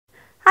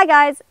Hi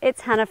guys,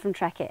 it's Hannah from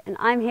Trekitt and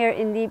I'm here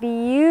in the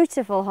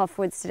beautiful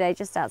Hoffwoods today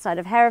just outside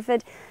of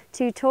Hereford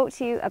to talk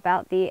to you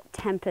about the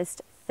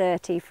Tempest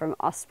 30 from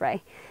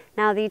Osprey.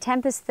 Now the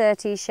Tempest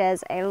 30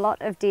 shares a lot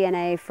of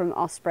DNA from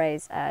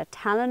Osprey's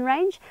Talon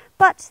range,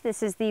 but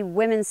this is the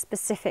women's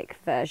specific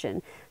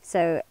version.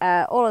 So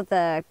all of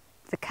the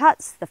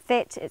cuts, the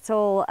fit, it's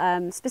all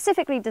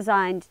specifically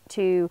designed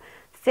to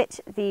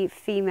fit the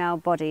female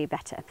body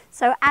better.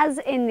 So as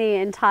in the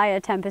entire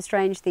Tempest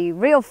range, the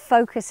real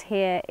focus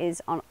here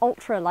is on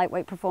ultra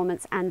lightweight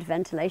performance and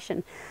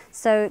ventilation.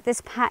 So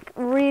this pack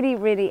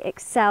really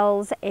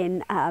excels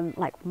in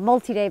like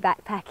multi-day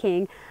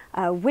backpacking,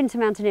 winter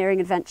mountaineering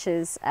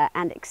adventures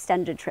and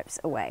extended trips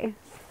away.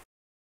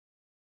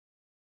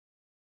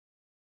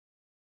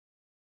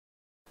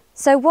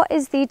 So what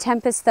is the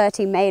Tempest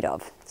 30 made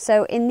of?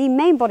 So in the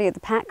main body of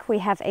the pack, we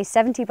have a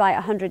 70 by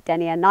 100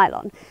 denier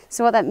nylon.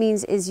 So what that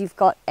means is you've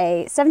got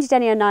a 70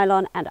 denier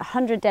nylon and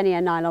 100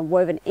 denier nylon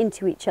woven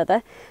into each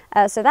other.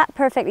 So that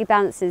perfectly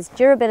balances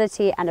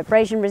durability and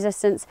abrasion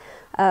resistance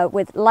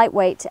with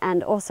lightweight,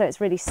 and also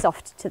it's really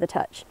soft to the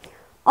touch.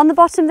 On the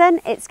bottom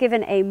then, it's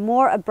given a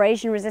more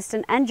abrasion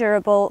resistant and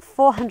durable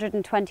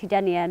 420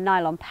 denier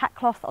nylon pack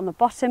cloth on the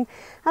bottom.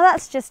 Now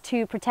that's just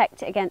to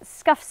protect against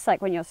scuffs,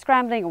 like when you're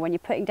scrambling or when you're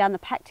putting down the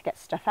pack to get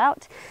stuff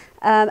out.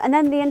 And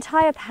then the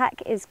entire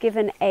pack is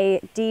given a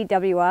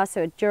DWR,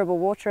 so a durable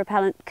water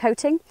repellent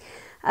coating.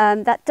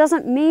 That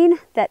doesn't mean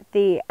that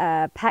the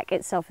pack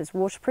itself is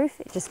waterproof,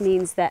 it just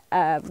means that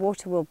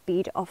water will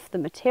bead off the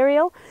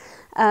material.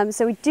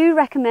 So we do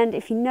recommend,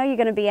 if you know you're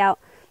going to be out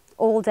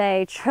all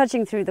day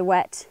trudging through the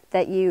wet,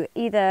 that you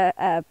either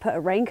put a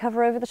rain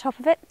cover over the top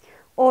of it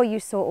or you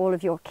store all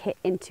of your kit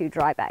into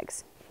dry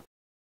bags.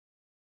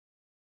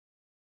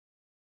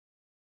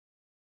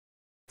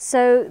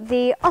 So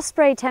the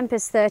Osprey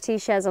Tempest 30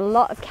 shares a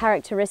lot of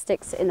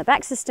characteristics in the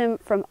back system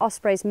from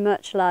Osprey's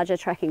much larger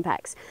trekking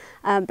packs,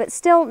 but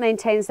still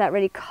maintains that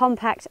really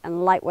compact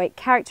and lightweight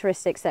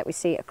characteristics that we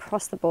see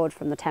across the board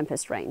from the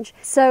Tempest range.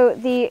 So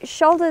the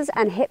shoulders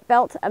and hip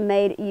belt are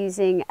made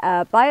using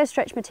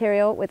BioStretch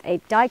material with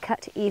a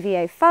die-cut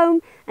EVA foam,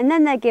 and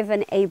then they're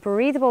given a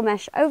breathable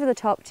mesh over the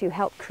top to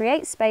help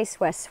create space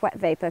where sweat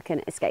vapor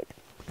can escape.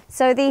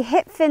 So the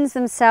hip fins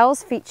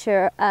themselves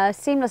feature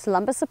seamless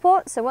lumbar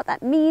support. So what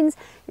that means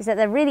is that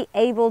they're really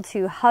able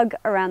to hug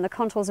around the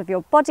contours of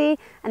your body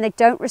and they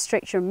don't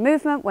restrict your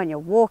movement when you're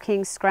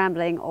walking,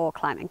 scrambling or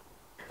climbing.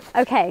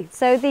 Okay,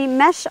 so the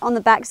mesh on the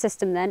back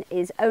system then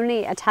is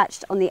only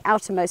attached on the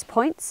outermost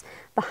points.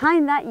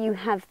 Behind that you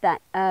have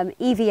that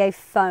EVA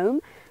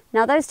foam.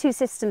 Now those two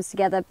systems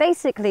together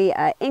basically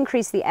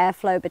increase the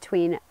airflow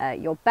between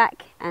your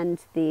back and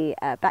the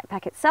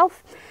backpack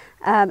itself.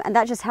 And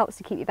that just helps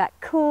to keep your back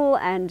cool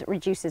and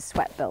reduces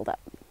sweat buildup.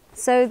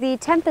 So the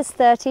Tempest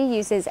 30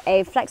 uses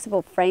a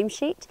flexible frame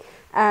sheet.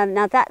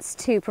 Now that's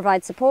to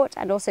provide support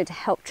and also to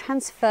help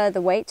transfer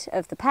the weight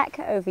of the pack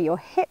over your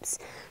hips,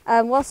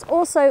 whilst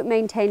also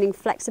maintaining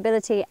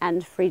flexibility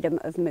and freedom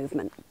of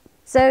movement.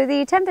 So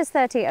the Tempest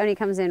 30 only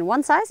comes in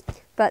one size,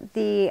 but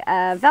the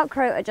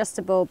Velcro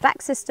adjustable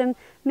back system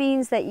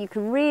means that you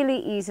can really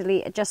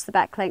easily adjust the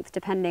back length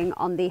depending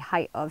on the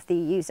height of the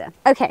user.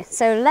 Okay,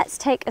 so let's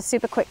take a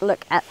super quick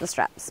look at the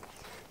straps.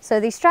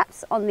 So the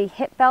straps on the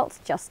hip belt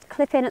just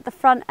clip in at the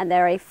front and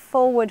they're a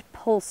forward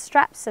pull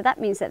strap, so that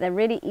means that they're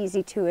really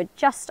easy to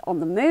adjust on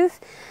the move.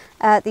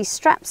 The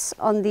straps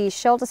on the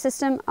shoulder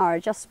system are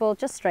adjustable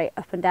just straight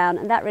up and down,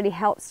 and that really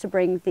helps to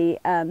bring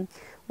the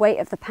weight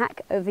of the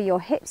pack over your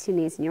hips, your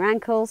knees and your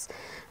ankles.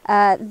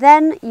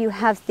 Then you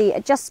have the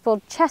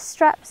adjustable chest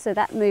strap, so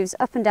that moves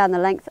up and down the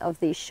length of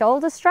the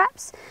shoulder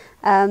straps,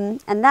 and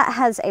that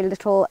has a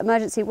little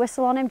emergency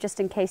whistle on him just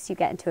in case you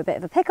get into a bit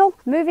of a pickle.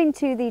 Moving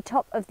to the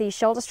top of the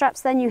shoulder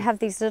straps, then you have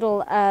these little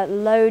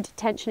load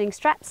tensioning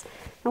straps,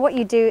 and what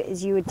you do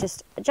is you would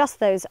just adjust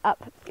those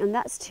up, and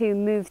that's to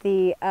move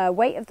the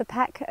weight of the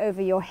pack over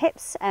your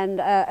hips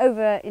and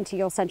over into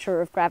your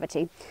center of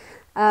gravity.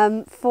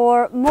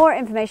 For more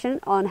information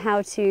on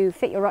how to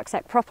fit your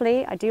rucksack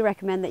properly, I do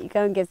recommend that you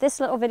go and give this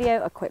little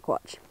video a quick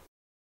watch.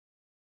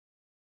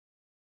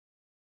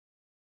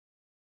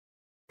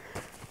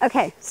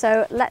 Okay,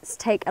 so let's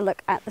take a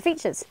look at the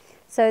features.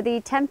 So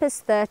the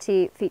Tempest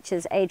 30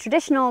 features a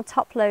traditional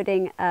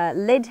top-loading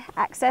lid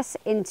access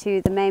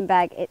into the main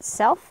bag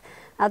itself.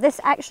 Now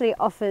this actually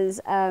offers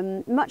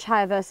much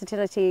higher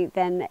versatility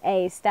than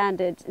a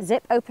standard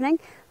zip opening.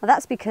 Well,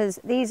 that's because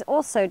these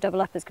also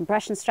double up as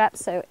compression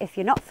straps, so if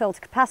you're not filled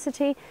to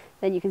capacity,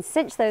 then you can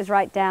cinch those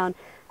right down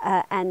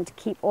and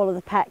keep all of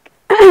the pack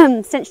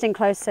cinched in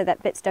close so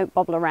that bits don't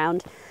bobble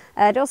around.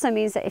 It also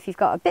means that if you've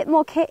got a bit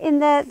more kit in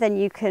there, then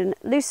you can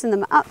loosen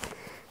them up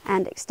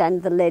and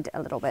extend the lid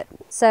a little bit.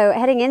 So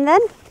heading in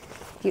then,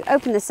 if you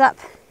open this up,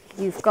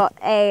 you've got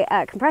a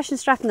compression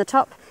strap on the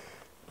top,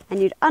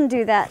 and you'd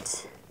undo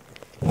that,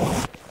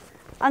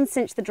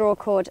 uncinch the drawer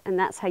cord, and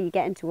that's how you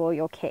get into all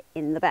your kit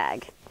in the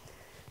bag.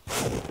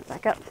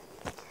 Back up.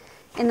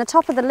 In the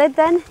top of the lid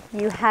then,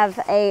 you have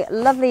a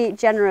lovely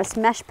generous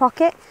mesh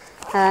pocket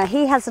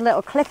He has a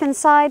little clip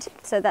inside,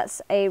 so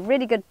that's a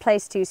really good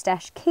place to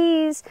stash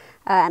keys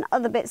and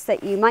other bits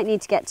that you might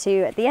need to get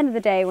to at the end of the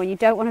day when you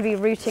don't want to be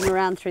rooting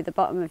around through the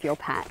bottom of your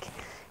pack.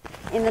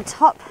 In the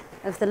top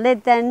of the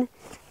lid then,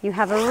 you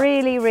have a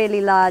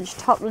really large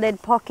top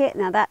lid pocket.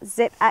 Now that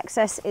zip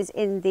access is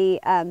in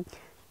the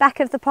back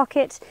of the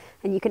pocket,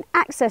 and you can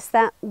access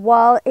that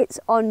while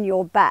it's on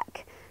your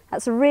back.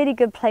 That's a really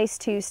good place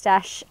to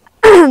stash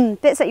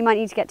bits that you might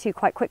need to get to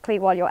quite quickly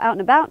while you're out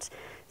and about.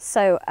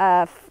 So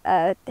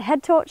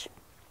head torch,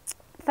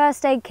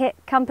 first aid kit,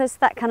 compass,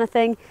 that kind of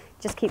thing,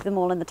 just keep them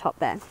all in the top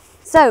there.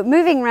 So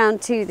moving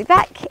round to the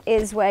back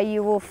is where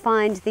you will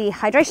find the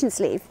hydration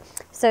sleeve.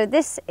 So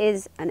this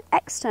is an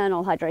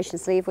external hydration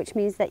sleeve, which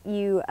means that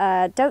you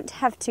don't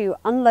have to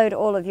unload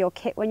all of your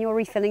kit when you're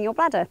refilling your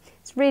bladder.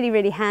 It's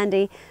really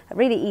handy,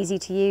 really easy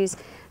to use.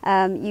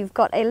 You've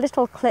got a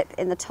little clip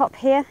in the top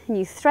here, and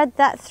you thread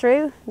that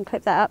through and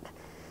clip that up.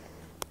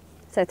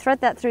 So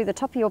thread that through the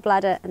top of your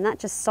bladder, and that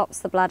just stops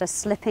the bladder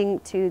slipping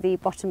to the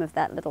bottom of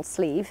that little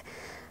sleeve.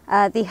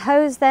 The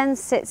hose then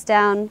sits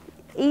down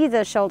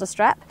either shoulder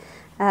strap,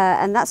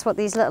 and that's what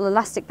these little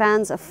elastic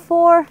bands are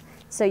for.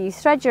 So you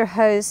thread your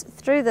hose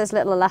through those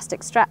little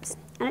elastic straps,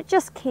 and it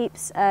just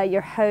keeps your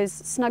hose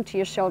snug to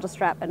your shoulder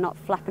strap and not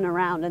flapping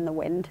around in the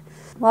wind.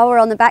 While we're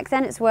on the back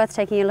then, it's worth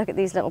taking a look at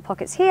these little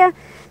pockets here.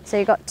 So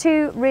you've got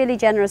two really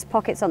generous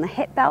pockets on the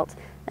hip belt.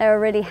 They're a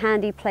really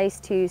handy place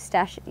to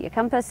stash your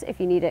compass if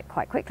you need it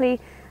quite quickly,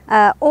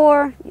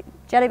 or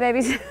jelly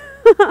babies.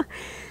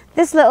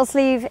 This little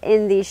sleeve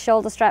in the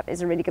shoulder strap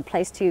is a really good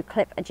place to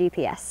clip a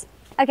GPS.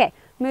 Okay,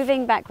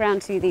 moving back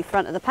round to the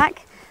front of the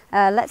pack,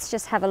 let's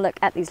just have a look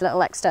at these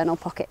little external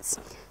pockets.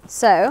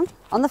 So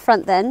on the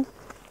front then,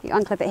 you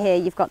unclip it here,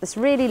 you've got this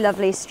really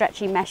lovely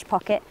stretchy mesh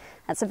pocket.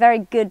 That's a very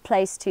good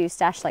place to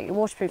stash like your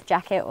waterproof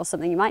jacket or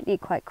something you might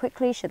need quite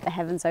quickly should the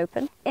heavens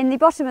open. In the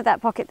bottom of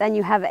that pocket then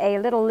you have a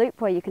little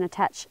loop where you can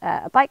attach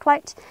a bike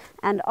light,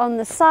 and on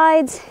the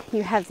sides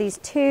you have these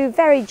two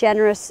very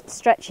generous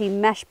stretchy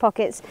mesh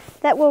pockets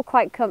that will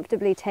quite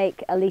comfortably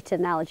take a litre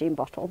Nalgene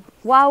bottle.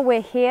 While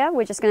we're here,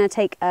 we're just going to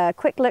take a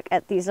quick look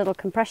at these little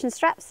compression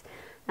straps.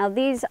 Now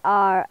these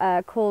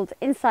are called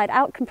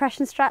inside-out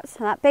compression straps,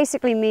 and that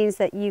basically means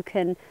that you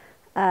can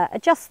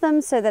adjust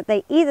them so that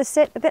they either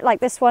sit a bit like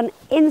this one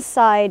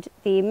inside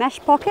the mesh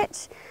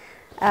pocket,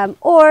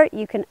 or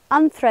you can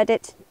unthread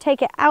it,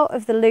 take it out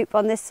of the loop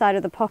on this side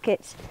of the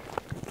pocket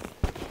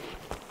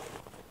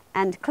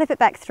and clip it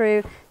back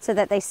through so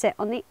that they sit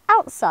on the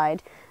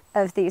outside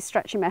of these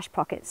stretchy mesh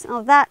pockets.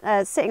 Now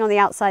that sitting on the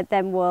outside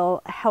then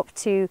will help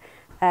to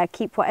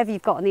keep whatever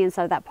you've got on the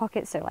inside of that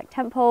pocket, so like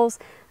temp holes,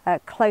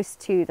 close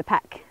to the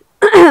pack.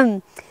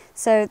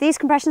 So these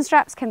compression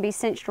straps can be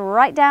cinched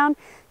right down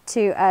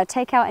to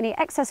take out any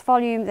excess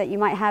volume that you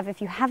might have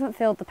if you haven't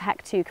filled the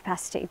pack to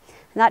capacity.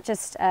 And that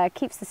just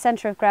keeps the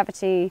center of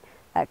gravity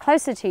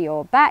closer to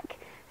your back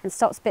and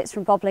stops bits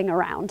from bobbling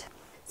around.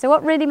 So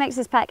what really makes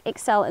this pack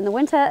excel in the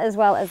winter as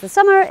well as the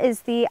summer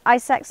is the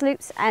ice axe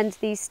loops and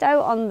the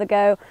stow on the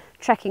go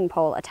trekking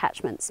pole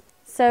attachments.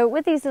 So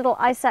with these little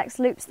ice axe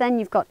loops then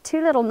you've got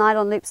two little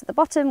nylon loops at the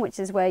bottom, which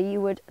is where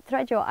you would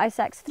thread your ice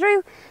axe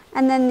through,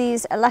 and then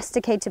these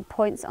elasticated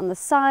points on the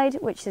side,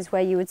 which is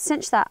where you would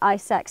cinch that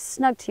ice axe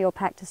snug to your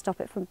pack to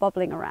stop it from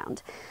bobbling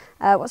around.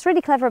 What's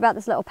really clever about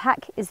this little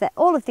pack is that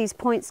all of these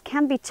points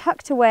can be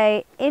tucked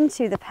away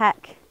into the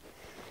pack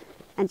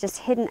and just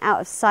hidden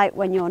out of sight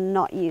when you're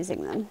not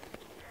using them.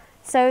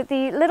 So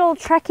the little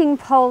trekking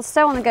pole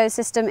stow on the go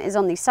system is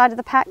on the side of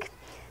the pack.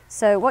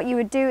 So what you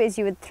would do is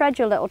you would thread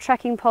your little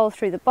trekking pole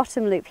through the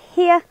bottom loop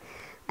here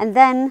and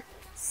then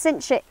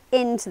cinch it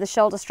into the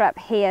shoulder strap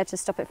here to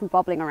stop it from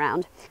bobbling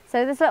around.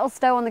 So this little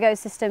stow on the go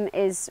system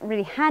is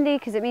really handy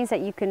because it means that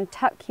you can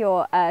tuck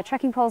your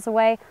trekking poles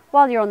away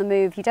while you're on the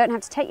move. You don't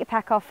have to take your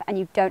pack off and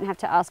you don't have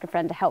to ask a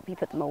friend to help you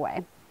put them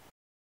away.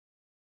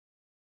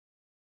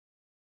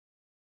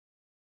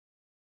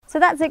 So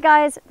that's it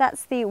guys,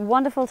 that's the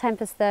wonderful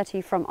Tempest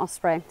 30 from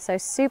Osprey. So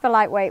super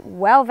lightweight,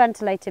 well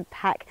ventilated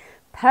pack,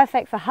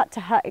 perfect for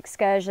hut-to-hut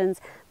excursions,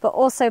 but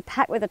also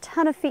packed with a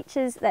ton of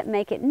features that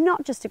make it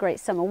not just a great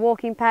summer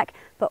walking pack,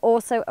 but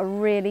also a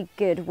really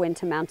good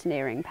winter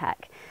mountaineering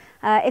pack.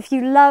 If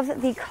you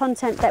love the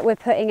content that we're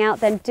putting out,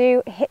 then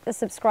do hit the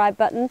subscribe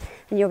button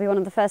and you'll be one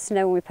of the first to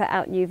know when we put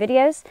out new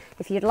videos.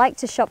 If you'd like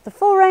to shop the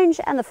full range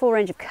and the full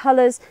range of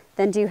colours,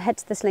 then do head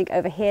to this link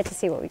over here to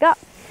see what we got.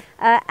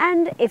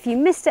 And if you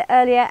missed it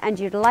earlier and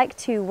you'd like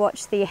to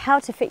watch the how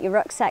to fit your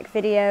rucksack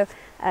video,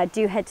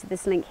 do head to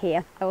this link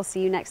here. I will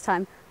see you next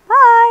time